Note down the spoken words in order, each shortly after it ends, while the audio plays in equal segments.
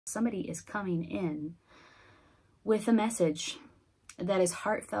Somebody is coming in with a message that is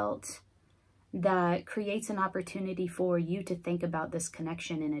heartfelt, that creates an opportunity for you to think about this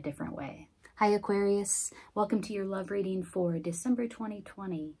connection in a different way. Hi Aquarius, welcome to your love reading for December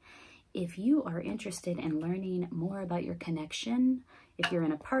 2020. If you are interested in learning more about your connection, if you're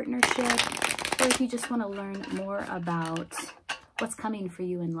in a partnership, or if you just want to learn more about what's coming for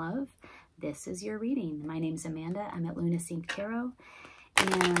you in love, this is your reading. My name is Amanda. I'm at Luna Sync Tarot.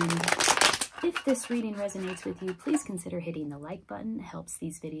 And if this reading resonates with you, please consider hitting the like button. It helps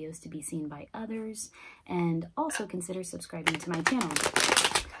these videos to be seen by others. And also consider subscribing to my channel.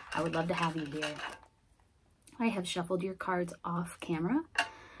 I would love to have you here. I have shuffled your cards off camera.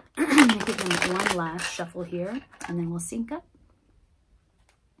 I'm going to give them one last shuffle here, and then we'll sync up.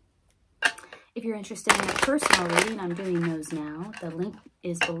 If you're interested in a personal reading, I'm doing those now. The link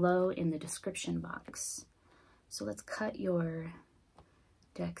is below in the description box. So let's cut your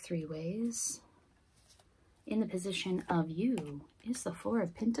deck 3 ways. In the position of you is the Four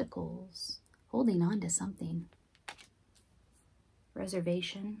of Pentacles, holding on to something.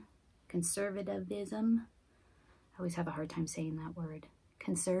 Reservation, conservatism. I always have a hard time saying that word.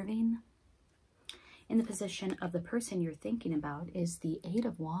 Conserving. In the position of the person you're thinking about is the Eight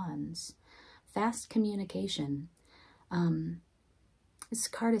of Wands. Fast communication. This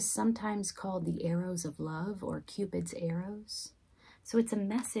card is sometimes called the Arrows of Love or Cupid's Arrows. So it's a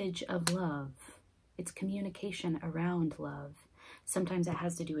message of love. It's communication around love. Sometimes it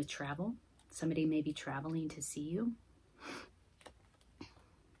has to do with travel. Somebody may be traveling to see you.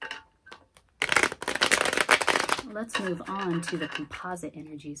 Let's move on to the composite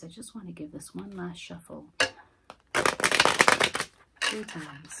energies. I just want to give this one last shuffle. 3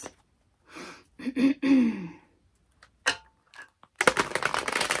 times.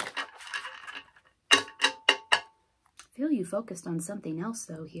 Feel you focused on something else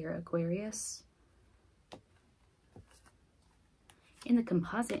though here, Aquarius. In the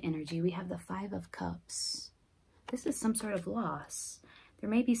composite energy, we have the Five of Cups. This is some sort of loss. There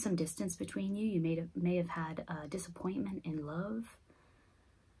may be some distance between you. You may have had a disappointment in love.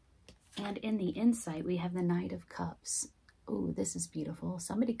 And in the insight, we have the Knight of Cups. Oh, this is beautiful.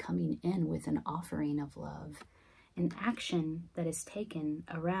 Somebody coming in with an offering of love. An action that is taken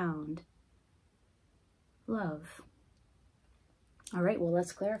around love. All right, well,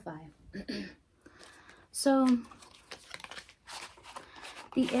 let's clarify. So,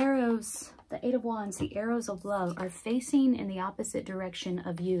 the arrows, the Eight of Wands, the arrows of love are facing in the opposite direction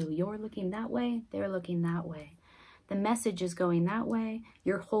of you. You're looking that way, they're looking that way. The message is going that way,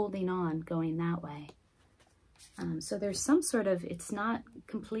 you're holding on going that way. So there's some sort of, it's not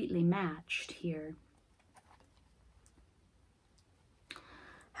completely matched here.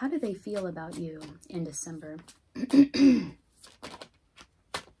 How do they feel about you in December?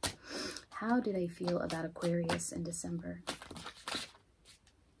 How do they feel about Aquarius in December?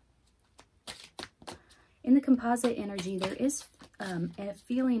 In the composite energy, there is a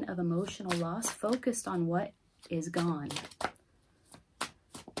feeling of emotional loss focused on what is gone.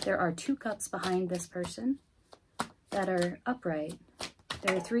 There are 2 cups behind this person that are upright.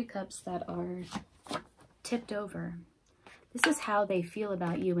 There are 3 cups that are tipped over. This is how they feel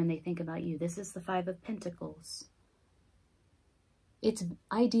about you when they think about you. This is the Five of Pentacles. It's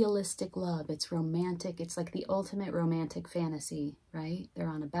idealistic love. It's romantic. It's like the ultimate romantic fantasy, right? They're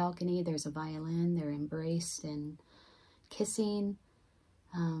on a balcony. There's a violin. They're embraced and kissing.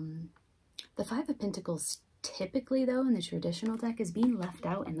 The Five of Pentacles typically, though, in the traditional deck is being left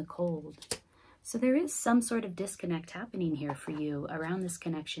out in the cold. So there is some sort of disconnect happening here for you around this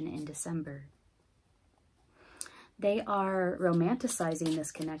connection in December. They are romanticizing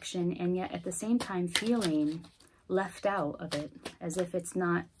this connection and yet at the same time feeling left out of it, as if it's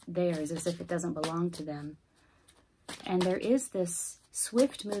not theirs, as if it doesn't belong to them. And there is this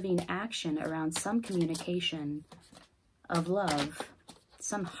swift moving action around some communication of love,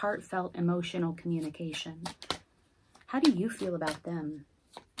 some heartfelt emotional communication. How do you feel about them?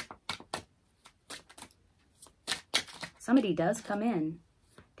 Somebody does come in.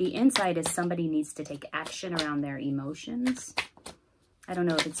 The insight is somebody needs to take action around their emotions. I don't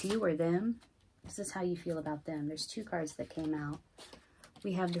know if it's you or them. This is how you feel about them. There's 2 cards that came out.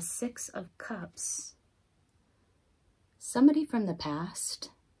 We have the Six of Cups. Somebody from the past,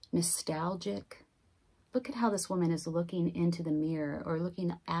 nostalgic. Look at how this woman is looking into the mirror or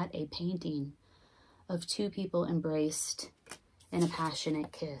looking at a painting of 2 people embraced in a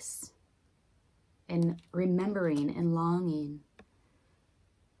passionate kiss. And remembering and longing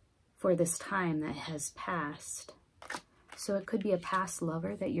for this time that has passed. So it could be a past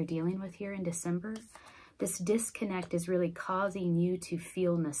lover that you're dealing with here in December. This disconnect is really causing you to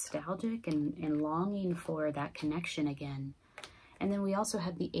feel nostalgic and longing for that connection again. And then we also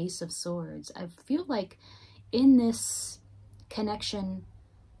have the Ace of Swords. I feel like in this connection,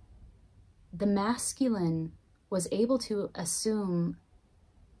 the masculine was able to assume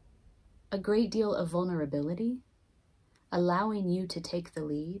a great deal of vulnerability, allowing you to take the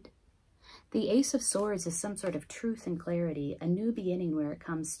lead. The Ace of Swords is some sort of truth and clarity, a new beginning where it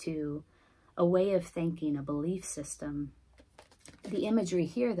comes to a way of thinking, a belief system. The imagery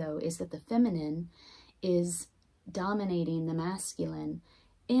here, though, is that the feminine is dominating the masculine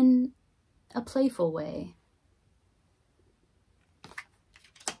in a playful way.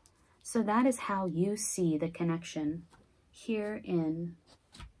 So that is how you see the connection here in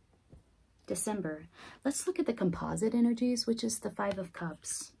December. Let's look at the composite energies, which is the Five of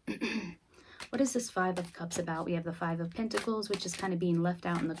Cups. What is this Five of Cups about? We have the Five of Pentacles, which is kind of being left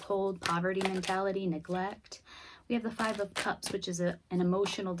out in the cold, poverty mentality, neglect. We have the Five of Cups, which is an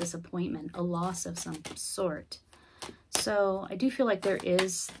emotional disappointment, a loss of some sort. So I do feel like there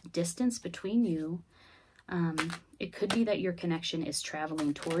is distance between you. It could be that your connection is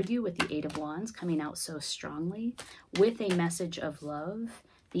traveling toward you with the Eight of Wands coming out so strongly with a message of love.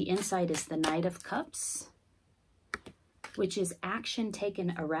 The inside is the Knight of Cups, which is action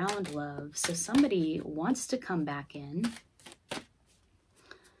taken around love. So somebody wants to come back in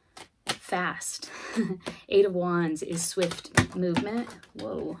fast. Eight of Wands is swift movement.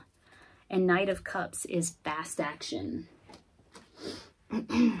 Whoa. And Knight of Cups is fast action.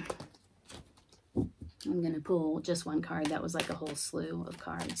 I'm going to pull just one card. That was like a whole slew of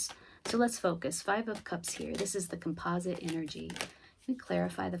cards. So let's focus. Five of Cups here. This is the composite energy. Can you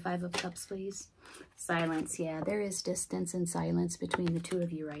clarify the Five of Cups, please? Silence. Yeah, there is distance and silence between the two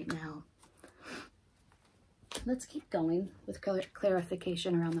of you right now. Let's keep going with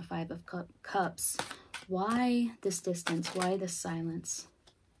clarification around the Five of Cups. Why this distance? Why this silence?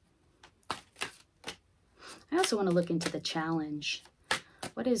 I also want to look into the challenge.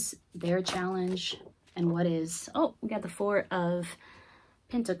 What is their challenge? And what is, oh, we got the Four of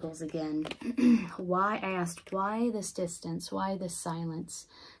Pentacles again. Why, I asked, why this distance? Why this silence?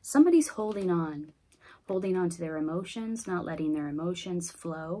 Somebody's holding on to their emotions, not letting their emotions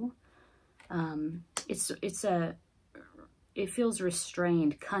flow. It feels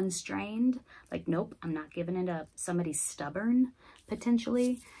restrained, constrained, like, nope, I'm not giving it up. Somebody's stubborn,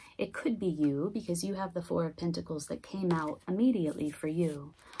 potentially. It could be you, because you have the Four of Pentacles that came out immediately for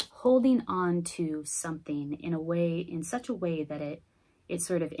you. Holding on to something in such a way that it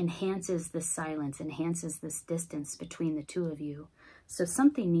sort of enhances the silence, enhances this distance between the two of you. So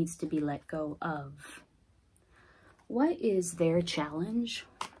something needs to be let go of. What is their challenge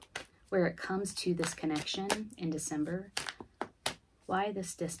where it comes to this connection in December? Why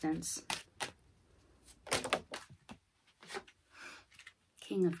this distance?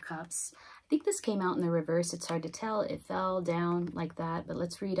 King of Cups. I think this came out in the reverse. It's hard to tell. It fell down like that, but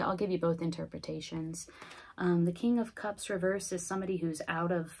let's read it. I'll give you both interpretations. The King of Cups reverse is somebody who's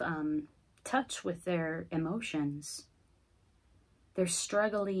out of touch with their emotions. They're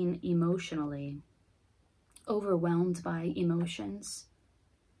struggling emotionally, overwhelmed by emotions,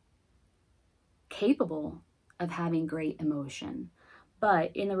 capable of having great emotion.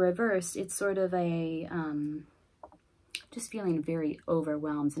 But in the reverse, it's sort of a just feeling very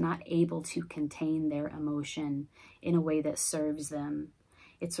overwhelmed, not able to contain their emotion in a way that serves them.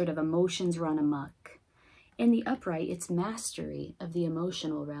 It's sort of emotions run amok. In the upright, it's mastery of the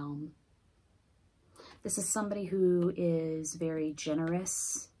emotional realm. This is somebody who is very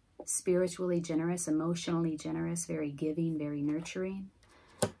generous, spiritually generous, emotionally generous, very giving, very nurturing.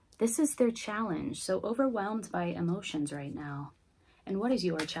 This is their challenge. So overwhelmed by emotions right now. And what is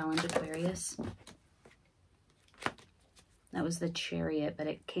your challenge, Aquarius? That was the Chariot, but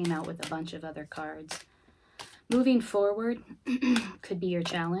it came out with a bunch of other cards. Moving forward could be your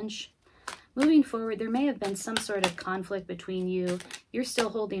challenge. Moving forward, there may have been some sort of conflict between you. You're still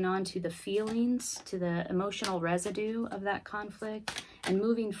holding on to the feelings, to the emotional residue of that conflict. And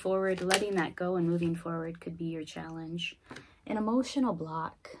moving forward, letting that go and moving forward could be your challenge. An emotional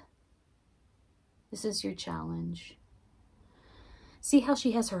block. This is your challenge. See how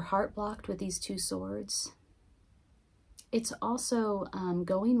she has her heart blocked with these two swords? It's also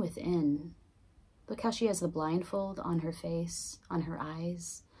going within. Look how she has the blindfold on her face, on her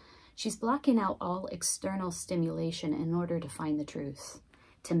eyes. She's blocking out all external stimulation in order to find the truth,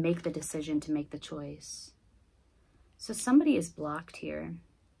 to make the decision, to make the choice. So somebody is blocked here.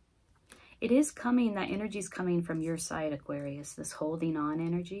 It is coming, that energy is coming from your side, Aquarius, this holding on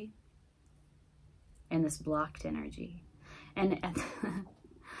energy and this blocked energy. And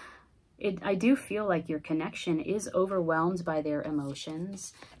I do feel like your connection is overwhelmed by their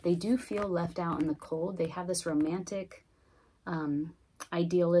emotions. They do feel left out in the cold. They have this romantic,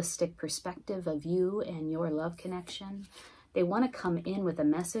 idealistic perspective of you and your love connection. They want to come in with a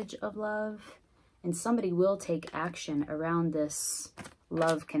message of love, and somebody will take action around this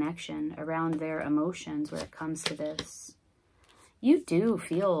love connection, around their emotions where it comes to this. You do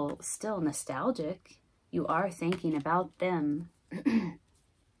feel still nostalgic. You are thinking about them.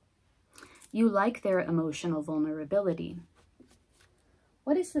 You like their emotional vulnerability.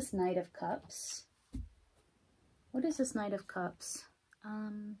 What is this Knight of Cups? What is this Knight of Cups?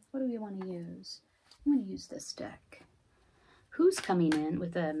 What do we want to use? I'm going to use this deck. Who's coming in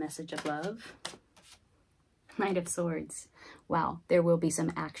with a message of love? Knight of Swords. Wow, there will be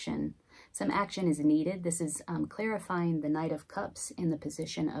some action. Some action is needed. This is clarifying the Knight of Cups in the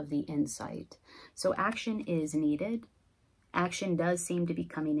position of the insight. So action is needed. Action does seem to be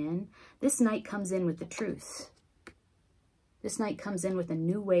coming in. This Knight comes in with the truth. This Knight comes in with a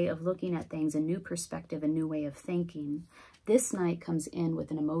new way of looking at things, a new perspective, a new way of thinking. This Knight comes in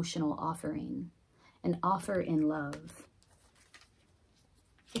with an emotional offering, an offer in love.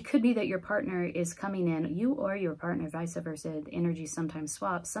 It could be that your partner is coming in, you or your partner, vice versa, the energy sometimes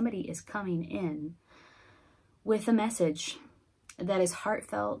swaps. Somebody is coming in with a message that is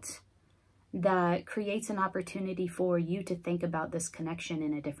heartfelt, that creates an opportunity for you to think about this connection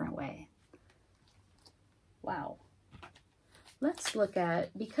in a different way. Wow. Let's look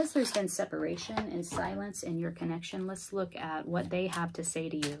at, because there's been separation and silence in your connection, let's look at what they have to say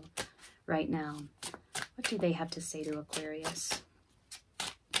to you right now. What do they have to say to Aquarius?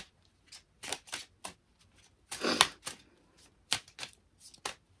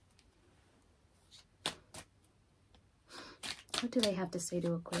 What do they have to say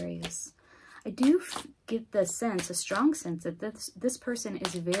to Aquarius? I do get the sense, a strong sense, that this person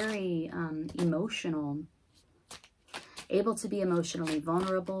is very emotional, able to be emotionally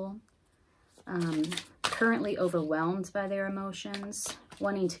vulnerable, currently overwhelmed by their emotions,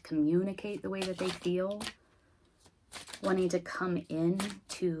 wanting to communicate the way that they feel, wanting to come in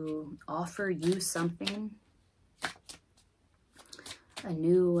to offer you something, a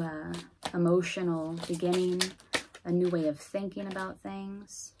new emotional beginning, a new way of thinking about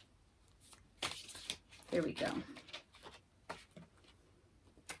things. Here we go.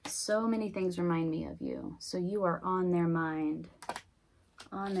 So many things remind me of you. So you are on their mind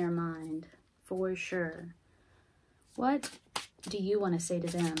for sure. What do you want to say to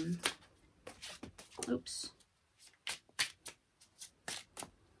them? Oops.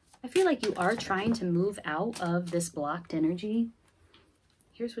 I feel like you are trying to move out of this blocked energy.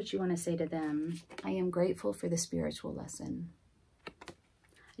 Here's what you want to say to them. I am grateful for the spiritual lesson.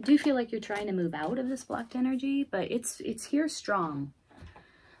 I do feel like you're trying to move out of this blocked energy, but it's here strong.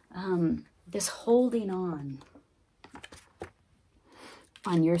 This holding on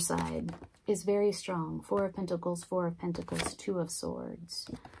your side is very strong. Four of Pentacles, Four of Pentacles, Two of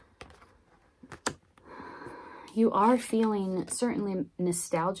Swords. You are feeling certainly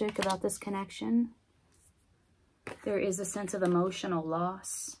nostalgic about this connection. There is a sense of emotional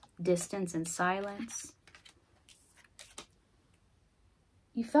loss, distance, and silence.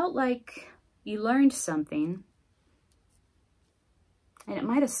 You felt like you learned something, and it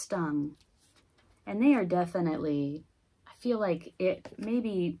might have stung. And they are definitely, I feel like it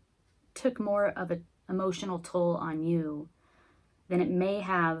maybe took more of an emotional toll on you than it may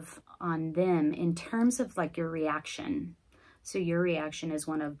have on them in terms of like your reaction. So your reaction is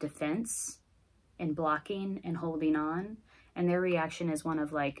one of defense and blocking and holding on, and their reaction is one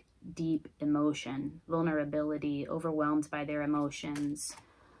of like deep emotion, vulnerability, overwhelmed by their emotions.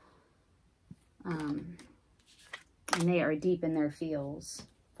 And they are deep in their feels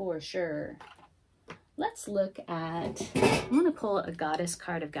for sure. Let's look at, I want to pull a goddess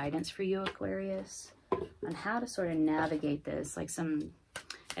card of guidance for you, Aquarius, on how to sort of navigate this, like some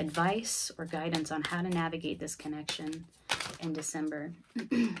advice or guidance on how to navigate this connection in December.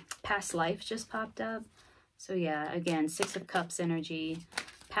 Past life just popped up. So yeah, again, Six of Cups energy,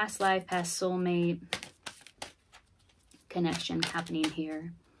 past life, past soulmate connection happening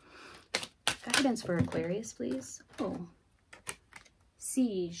here. Guidance for Aquarius, please. Oh,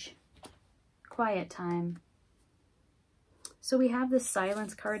 siege, quiet time. So we have this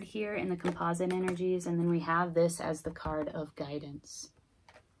silence card here in the composite energies, and then we have this as the card of guidance.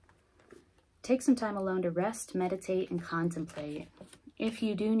 Take some time alone to rest, meditate, and contemplate. If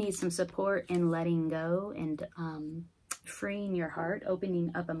you do need some support in letting go and freeing your heart,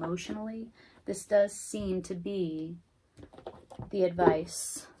 opening up emotionally, this does seem to be the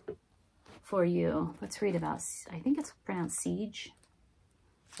advice for you. Let's read about, I think it's pronounced siege.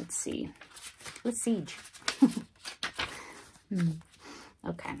 Let's see. Let's siege.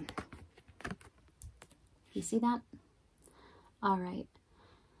 Okay. You see that? All right.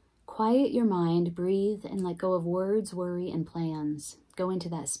 Quiet your mind, breathe, and let go of words, worry, and plans. Go into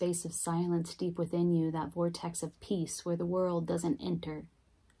that space of silence deep within you, that vortex of peace where the world doesn't enter.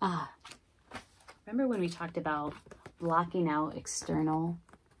 Remember when we talked about blocking out external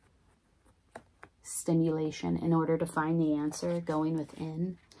stimulation in order to find the answer, going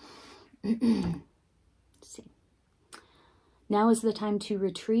within? Let's see. Now is the time to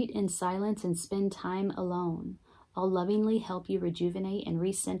retreat in silence and spend time alone. I'll lovingly help you rejuvenate and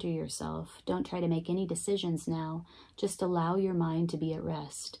recenter yourself. Don't try to make any decisions now. Just allow your mind to be at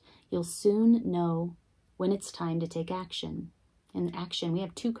rest. You'll soon know when it's time to take action. In action, we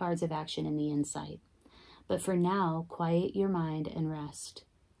have 2 cards of action in the insight. But for now, quiet your mind and rest.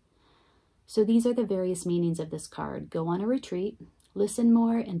 So these are the various meanings of this card. Go on a retreat. Listen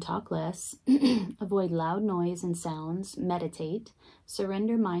more and talk less. Avoid loud noise and sounds. Meditate.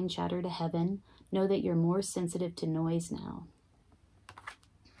 Surrender mind chatter to heaven. Know that you're more sensitive to noise now.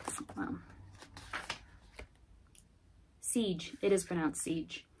 Siege. It is pronounced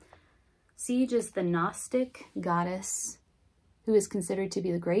siege. Siege is the Gnostic goddess who is considered to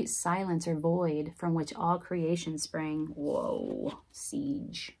be the great silence or void from which all creation sprang. Whoa.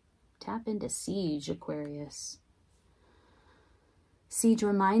 Siege. Tap into siege, Aquarius. Siege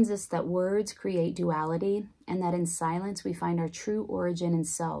reminds us that words create duality and that in silence we find our true origin and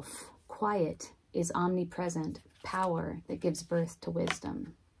self. Quiet is omnipresent power that gives birth to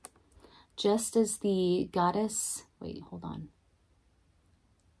wisdom. Just as the goddess,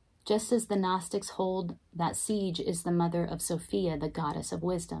 just as the Gnostics hold that Siege is the mother of Sophia, the goddess of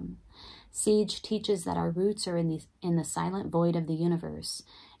wisdom. Siege teaches that our roots are in the silent void of the universe,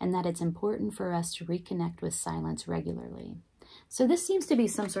 and that it's important for us to reconnect with silence regularly. So this seems to be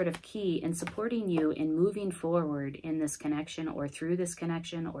some sort of key in supporting you in moving forward in this connection or through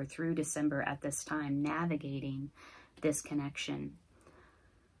December at this time, navigating this connection.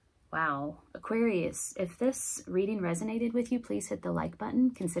 Wow. Aquarius, if this reading resonated with you, please hit the like button.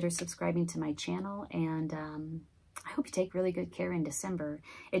 Consider subscribing to my channel, and I hope you take really good care in December.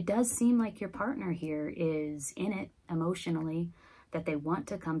 It does seem like your partner here is in it emotionally, that they want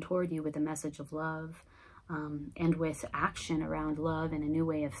to come toward you with a message of love. And with action around love and a new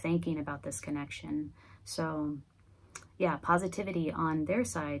way of thinking about this connection. So, yeah, positivity on their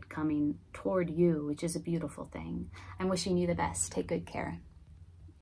side coming toward you, which is a beautiful thing. I'm wishing you the best. Take good care.